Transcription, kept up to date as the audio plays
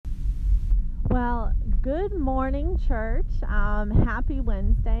Well, good morning, church. Happy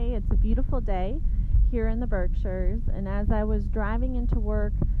Wednesday. It's a beautiful day here in the Berkshires. And as I was driving into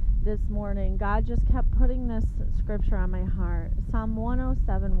work this morning, God just kept putting this scripture on my heart. Psalm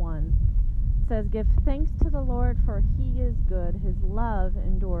 107:1 says, "Give thanks to the Lord, for he is good. His love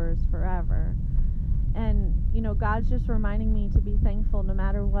endures forever." And, God's just reminding me to be thankful no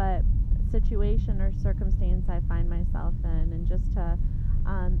matter what situation or circumstance I find myself in, and just to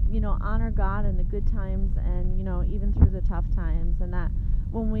honor God in the good times and, even through the tough times. And that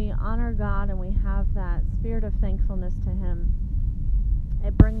when we honor God and we have that spirit of thankfulness to Him,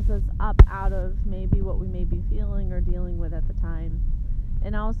 it brings us up out of maybe what we may be feeling or dealing with at the time.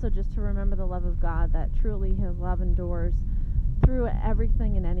 And also just to remember the love of God, that truly His love endures through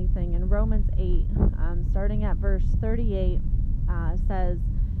everything and anything. In Romans 8, starting at verse 38, says,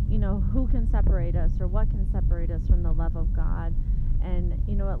 who can separate us, or what can separate us from the love of God? And,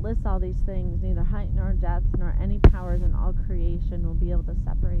 it lists all these things. Neither height nor depth nor any powers in all creation will be able to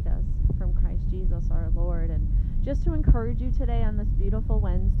separate us from Christ Jesus our Lord. And just to encourage you today on this beautiful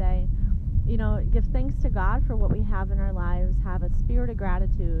Wednesday, give thanks to God for what we have in our lives. Have a spirit of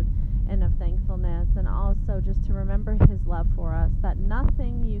gratitude and of thankfulness. And also just to remember His love for us, that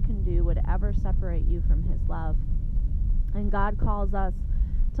nothing you can do would ever separate you from His love. And God calls us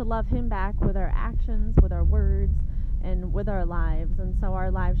to love Him back with our actions, with our words, and with our lives. And so our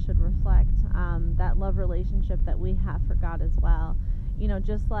lives should reflect that love relationship that we have for God as well.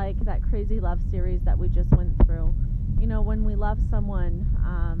 Just like that crazy love series that we just went through. When we love someone,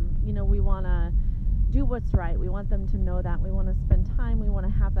 we want to do what's right. We want them to know that. We want to spend time. We want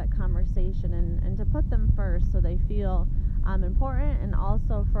to have that conversation and to put them first so they feel important. And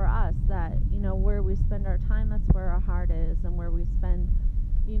also for us that, where we spend our time, that's where our heart is. And where we spend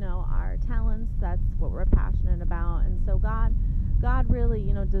our talents, that's what we're passionate about. And so God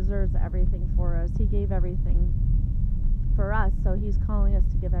really, deserves everything for us. He gave everything for us, so He's calling us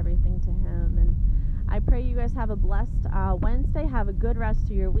to give everything to Him. And I pray you guys have a blessed Wednesday. Have a good rest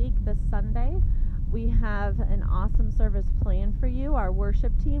of your week. This Sunday, we have an awesome service planned for you. Our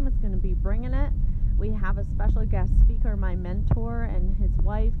worship team is going to be bringing it. We have a special guest speaker. My mentor and his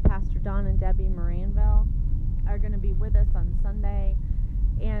wife, Pastor Don and Debbie Moranville, are going to be with us on Sunday.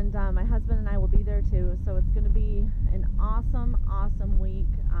 And my husband and I will be there too. So it's going to be an awesome week.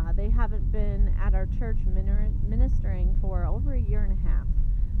 They haven't been at our church ministering for over a year and a half.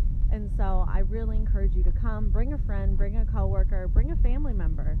 And so I really encourage you to come. Bring a friend, bring a coworker, bring a family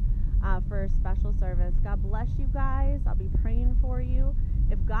member for a special service. God bless you guys. I'll be praying for you.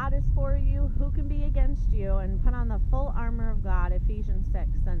 If God is for you, who can be against you? And put on the full armor of God, Ephesians 6.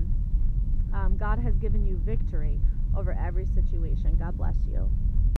 And God has given you victory over every situation. God bless you.